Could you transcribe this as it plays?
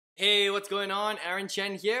Hey, what's going on? Aaron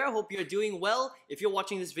Chen here. Hope you're doing well. If you're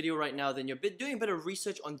watching this video right now, then you're doing a bit of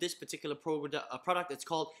research on this particular product. It's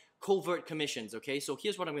called Covert Commissions, okay? So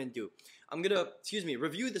here's what I'm going to do. I'm going to,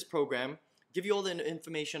 review this program, give you all the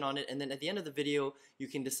information on it, and then at the end of the video, you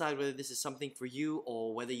can decide whether this is something for you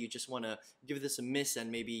or whether you just want to give this a miss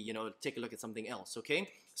and maybe, take a look at something else, okay?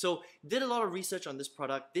 So, did a lot of research on this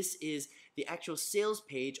product. This is the actual sales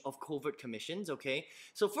page of Covert Commissions, okay?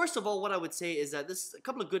 So first of all, what I would say is that there's a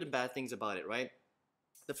couple of good and bad things about it, right?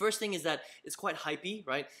 The first thing is that it's quite hypey,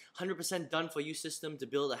 right? 100% done for you system to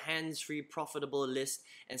build a hands-free, profitable list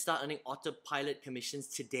and start earning autopilot commissions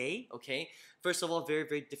today, okay? First of all, very,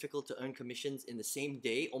 very difficult to earn commissions in the same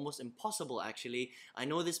day, almost impossible actually. I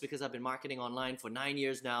know this because I've been marketing online for 9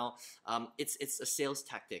 years now. It's a sales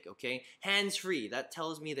tactic, okay? Hands-free, that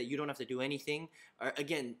tells me that you don't have to do anything.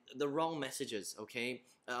 Again, the wrong messages, okay?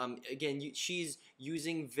 Again, she's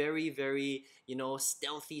using very, very,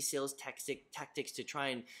 stealthy sales tactics to try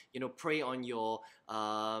and, prey on your,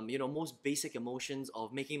 most basic emotions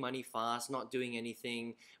of making money fast, not doing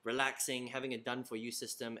anything, relaxing, having a done-for-you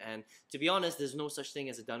system. And to be honest, there's no such thing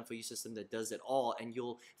as a done-for-you system that does it all, and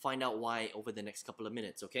you'll find out why over the next couple of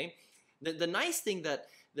minutes, okay? The nice thing that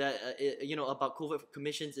about Covert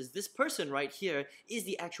Commissions is this person right here is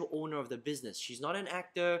the actual owner of the business. She's not an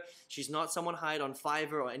actor. She's not someone hired on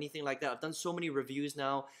Fiverr or anything like that. I've done so many reviews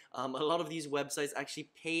now. A lot of these websites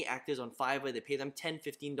actually pay actors on Fiverr. They pay them $10,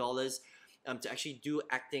 $15 to actually do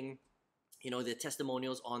acting. Their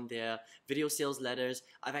testimonials on their video sales letters.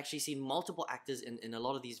 I've actually seen multiple actors in a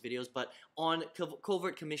lot of these videos, but on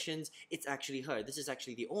Covert Commissions, it's actually her. This is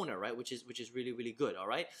actually the owner, right? Which is really, really good, all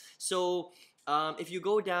right? So if you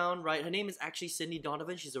go down, right, her name is actually Cindy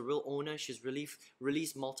Donovan. She's a real owner. She's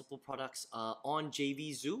released multiple products on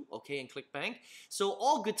JVZoo, okay, and ClickBank. So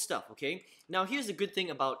all good stuff, okay? Now here's the good thing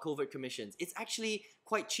about Covert Commissions. It's actually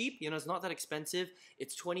quite cheap, it's not that expensive.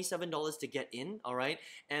 It's $27 to get in, all right?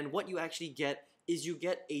 And what you actually get is you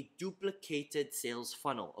get a duplicated sales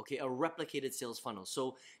funnel, okay? A replicated sales funnel.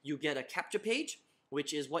 So you get a capture page,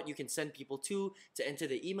 which is what you can send people to enter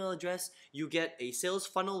their email address. You get a sales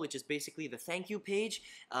funnel, which is basically the thank you page,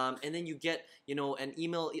 and then you get an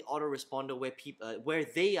email autoresponder where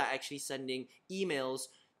they are actually sending emails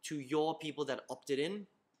to your people that opted in.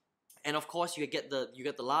 And of course, you get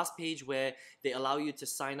the last page where they allow you to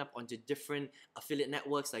sign up onto different affiliate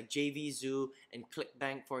networks like JVZoo and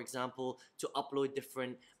ClickBank, for example, to upload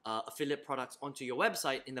different affiliate products onto your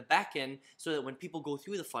website in the back end so that when people go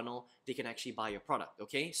through the funnel, they can actually buy your product,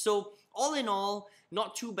 okay? So all in all,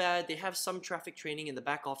 not too bad. They have some traffic training in the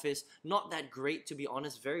back office. Not that great, to be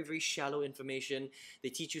honest. Very, very shallow information. They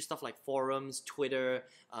teach you stuff like forums, Twitter,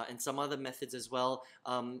 and some other methods as well.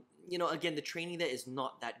 Again, the training there is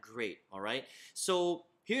not that great, all right? So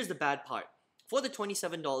here's the bad part. For the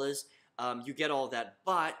 $27, you get all that,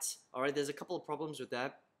 but, all right, there's a couple of problems with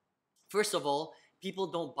that. First of all, people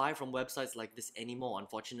don't buy from websites like this anymore,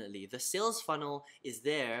 unfortunately. The sales funnel is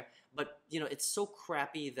there, but it's so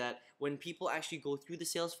crappy that when people actually go through the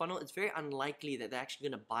sales funnel, it's very unlikely that they're actually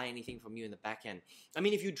going to buy anything from you in the back end. I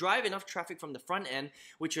mean, if you drive enough traffic from the front end,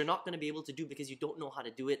 which you're not going to be able to do because you don't know how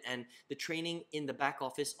to do it, and the training in the back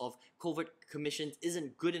office of Covert Commissions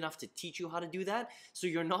isn't good enough to teach you how to do that, so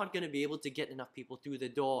you're not going to be able to get enough people through the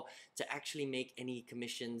door to actually make any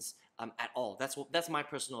commissions at all. That's my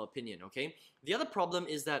personal opinion, okay? The other problem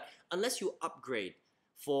is that unless you upgrade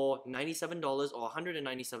for $97 or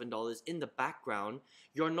 $197 in the background,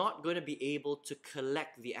 you're not going to be able to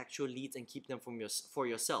collect the actual leads and keep them for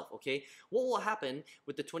yourself, okay? What will happen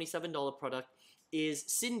with the $27 product is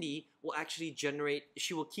Cindy will actually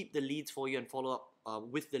she will keep the leads for you and follow up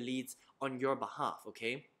with the leads on your behalf,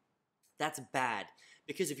 okay? That's bad,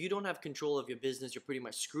 because if you don't have control of your business, you're pretty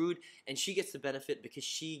much screwed, and she gets the benefit because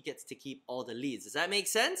she gets to keep all the leads. Does that make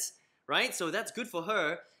sense? Right? So that's good for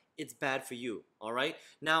her. It's bad for you, all right?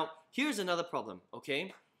 Now, here's another problem,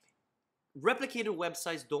 okay? Replicated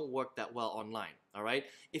websites don't work that well online, all right?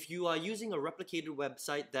 If you are using a replicated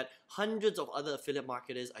website that hundreds of other affiliate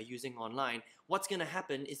marketers are using online, what's going to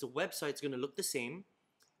happen is the website's going to look the same.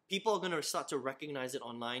 People are going to start to recognize it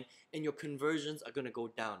online, and your conversions are going to go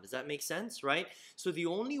down. Does that make sense, right? So the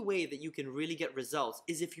only way that you can really get results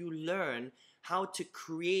is if you learn how to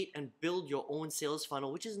create and build your own sales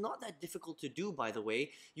funnel, which is not that difficult to do, by the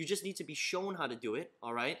way. You just need to be shown how to do it,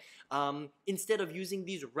 all right? Instead of using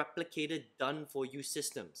these replicated done-for-you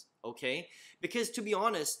systems, okay? Because to be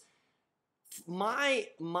honest,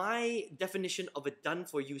 my definition of a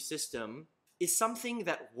done-for-you system is something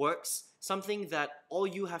that works, something that all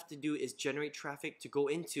you have to do is generate traffic to go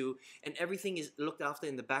into, and everything is looked after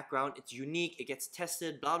in the background. It's unique, it gets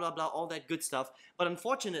tested, blah, blah, blah, all that good stuff. But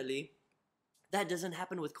unfortunately, that doesn't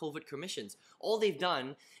happen with Covert commissions. All they've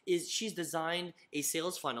done is she's designed a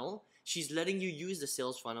sales funnel. She's letting you use the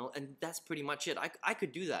sales funnel, and that's pretty much it. I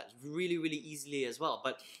could do that really, really easily as well,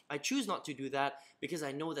 but I choose not to do that because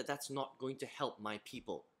I know that that's not going to help my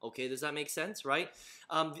people. Okay, does that make sense, right?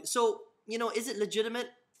 So, you know, is it legitimate?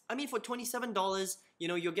 I mean, for $27, you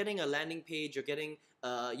know, you're getting a landing page, you're getting,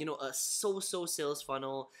 you know, a so-so sales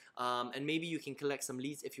funnel, and maybe you can collect some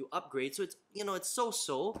leads if you upgrade. So it's, you know, it's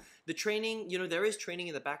so-so. The training, you know, there is training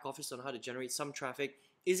in the back office on how to generate some traffic.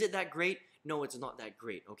 Is it that great? No, it's not that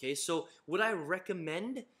great, okay? So would I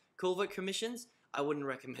recommend Covert commissions? I wouldn't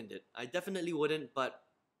recommend it. I definitely wouldn't, but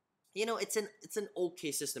you know, it's an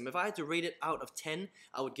okay system. If I had to rate it out of 10,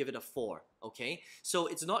 I would give it a 4, okay? So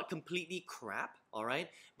it's not completely crap, all right?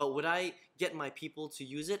 But would I get my people to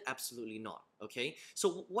use it? Absolutely not, okay?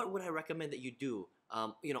 So what would I recommend that you do,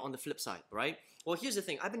 you know, on the flip side, right? Well, here's the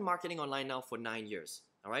thing. I've been marketing online now for 9 years,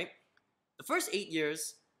 all right? The first 8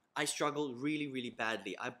 years, I struggled really, really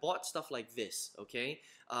badly. I bought stuff like this, okay?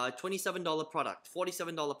 $27 product,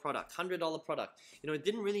 $47 product, $100 product. You know, I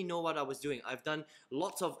didn't really know what I was doing. I've done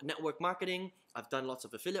lots of network marketing. I've done lots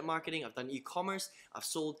of affiliate marketing. I've done e-commerce. I've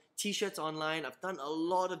sold t-shirts online. I've done a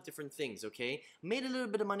lot of different things, okay? Made a little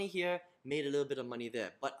bit of money here, made a little bit of money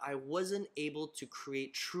there. But I wasn't able to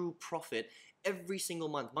create true profit every single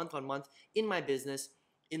month, month on month, in my business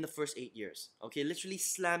in the first 8 years, okay? Literally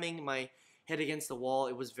slamming my head against the wall.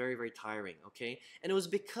 It was very, very tiring, okay? And it was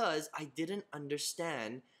because I didn't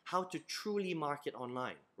understand how to truly market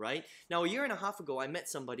online, right? Now, a year and a half ago, I met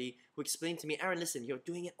somebody who explained to me, Aaron, listen, you're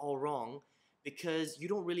doing it all wrong because you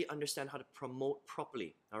don't really understand how to promote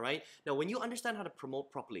properly, all right? Now, when you understand how to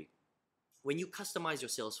promote properly, when you customize your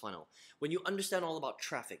sales funnel, when you understand all about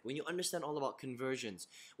traffic, when you understand all about conversions,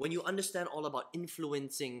 when you understand all about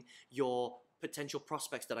influencing your potential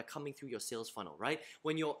prospects that are coming through your sales funnel, right?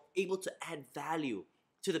 When you're able to add value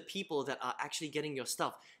to the people that are actually getting your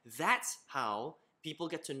stuff, that's how people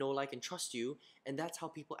get to know, like, and trust you, and that's how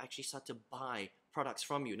people actually start to buy products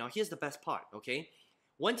from you. Now, here's the best part, okay?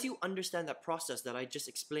 Once you understand that process that I just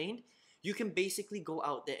explained, you can basically go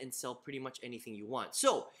out there and sell pretty much anything you want.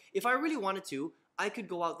 So, if I really wanted to, I could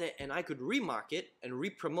go out there and I could remarket and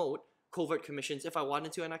re-promote Covert commissions if I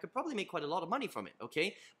wanted to, and I could probably make quite a lot of money from it,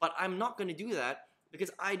 okay? But I'm not going to do that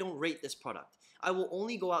because I don't rate this product. I will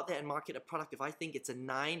only go out there and market a product if I think it's a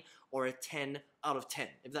 9 or a 10 out of 10,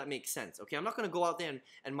 if that makes sense, okay? I'm not going to go out there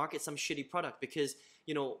and market some shitty product because,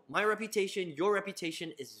 you know, my reputation, your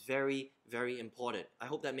reputation is very, very important. I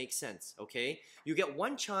hope that makes sense, okay? You get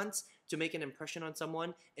one chance to make an impression on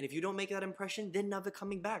someone, and if you don't make that impression, they're never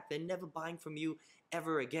coming back. They're never buying from you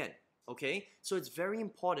ever again. Okay, so it's very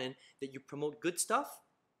important that you promote good stuff,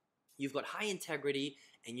 you've got high integrity,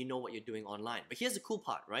 and you know what you're doing online. But here's the cool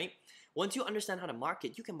part, right? Once you understand how to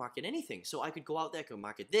market, you can market anything. So I could go out there, I could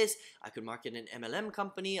market this, I could market an MLM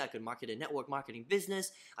company, I could market a network marketing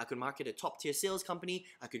business, I could market a top tier sales company,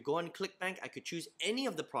 I could go on ClickBank, I could choose any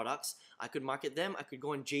of the products, I could market them, I could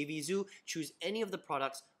go on JVZoo, choose any of the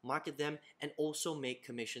products, market them, and also make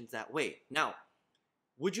commissions that way. Now,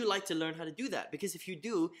 would you like to learn how to do that? Because if you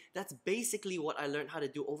do, that's basically what I learned how to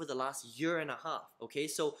do over the last year and a half, okay?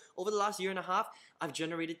 So over the last year and a half, I've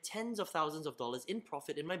generated tens of thousands of dollars in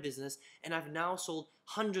profit in my business, and I've now sold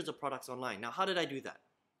hundreds of products online. Now, how did I do that?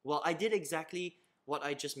 Well, I did exactly what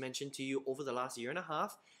I just mentioned to you over the last year and a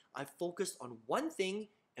half. I focused on one thing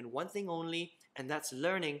and one thing only, and that's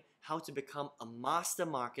learning how to become a master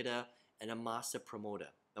marketer and a master promoter,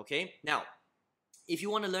 okay? Now, if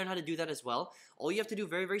you want to learn how to do that as well, all you have to do,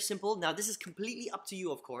 very, very simple. Now, this is completely up to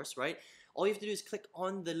you, of course, right? All you have to do is click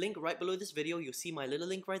on the link right below this video. You'll see my little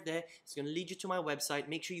link right there. It's going to lead you to my website.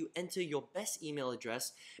 Make sure you enter your best email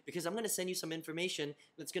address because I'm going to send you some information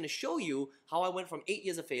that's going to show you how I went from 8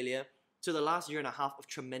 years of failure to the last year and a half of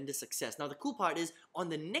tremendous success. Now, the cool part is on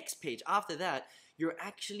the next page after that, you're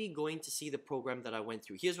actually going to see the program that I went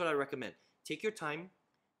through. Here's what I recommend. Take your time.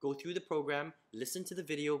 Go through the program, listen to the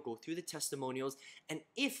video, go through the testimonials, and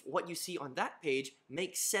if what you see on that page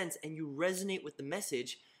makes sense and you resonate with the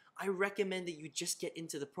message, I recommend that you just get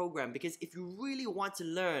into the program because if you really want to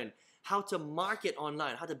learn how to market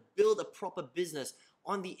online, how to build a proper business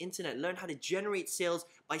on the internet, learn how to generate sales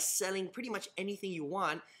by selling pretty much anything you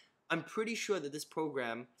want, I'm pretty sure that this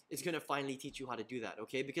program is going to finally teach you how to do that,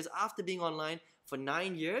 okay? Because after being online for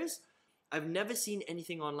 9 years, I've never seen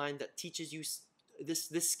anything online that teaches you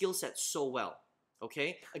this skill set so well,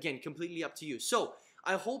 okay? Again, completely up to you. So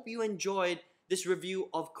I hope you enjoyed this review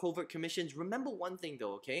of covert commissions, remember one thing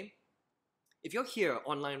though, okay? If you're here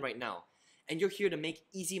online right now and you're here to make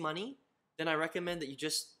easy money, then I recommend that you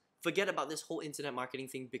just forget about this whole internet marketing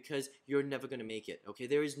thing because you're never going to make it, okay?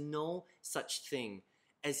 There is no such thing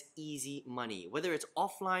as easy money, whether it's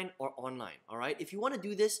offline or online, all right? If you want to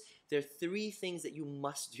do this, there are 3 things that you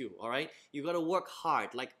must do, all right? You got to work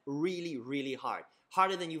hard, like really, really hard,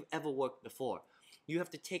 harder than you've ever worked before. You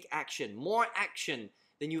have to take action, more action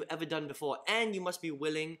than you've ever done before, and you must be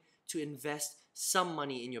willing to invest some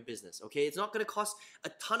money in your business, okay? It's not going to cost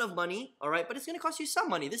a ton of money, all right? But it's going to cost you some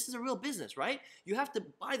money. This is a real business, right? You have to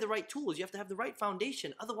buy the right tools. You have to have the right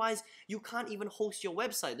foundation. Otherwise, you can't even host your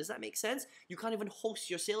website. Does that make sense? You can't even host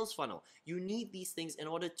your sales funnel. You need these things in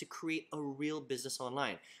order to create a real business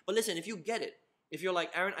online. But listen, if you get it, if you're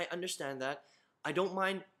like, Aaron, I understand that. I don't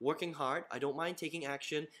mind working hard. I don't mind taking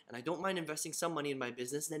action. And I don't mind investing some money in my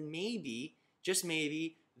business. Then maybe, just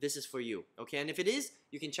maybe, this is for you, okay? And if it is,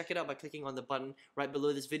 you can check it out by clicking on the button right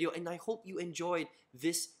below this video. And I hope you enjoyed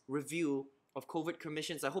this review of covert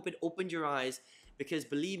commissions. I hope it opened your eyes because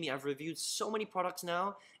believe me, I've reviewed so many products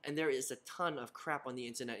now and there is a ton of crap on the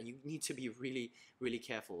internet and you need to be really, really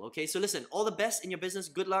careful, okay? So listen, all the best in your business.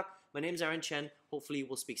 Good luck. My name is Aaron Chen. Hopefully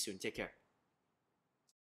we'll speak soon. Take care.